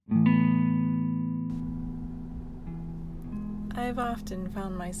I've often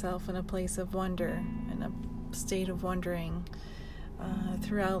found myself in a place of wonder, in a state of wondering.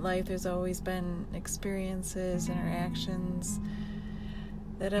 Throughout life, there's always been experiences, interactions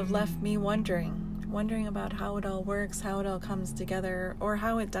that have left me wondering about how it all works, how it all comes together, or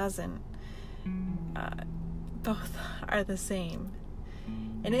how it doesn't. Both are the same.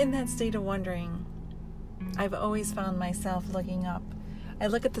 And in that state of wondering, I've always found myself looking up. I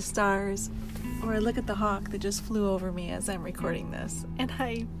look at the stars, or I look at the hawk that just flew over me as I'm recording this, and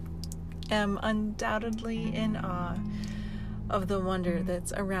I am undoubtedly in awe of the wonder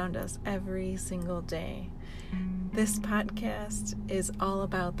that's around us every single day. This podcast is all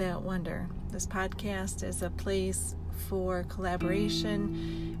about that wonder. This podcast is a place for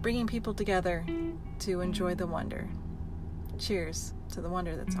collaboration, bringing people together to enjoy the wonder. Cheers to the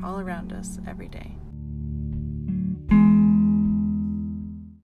wonder that's all around us every day.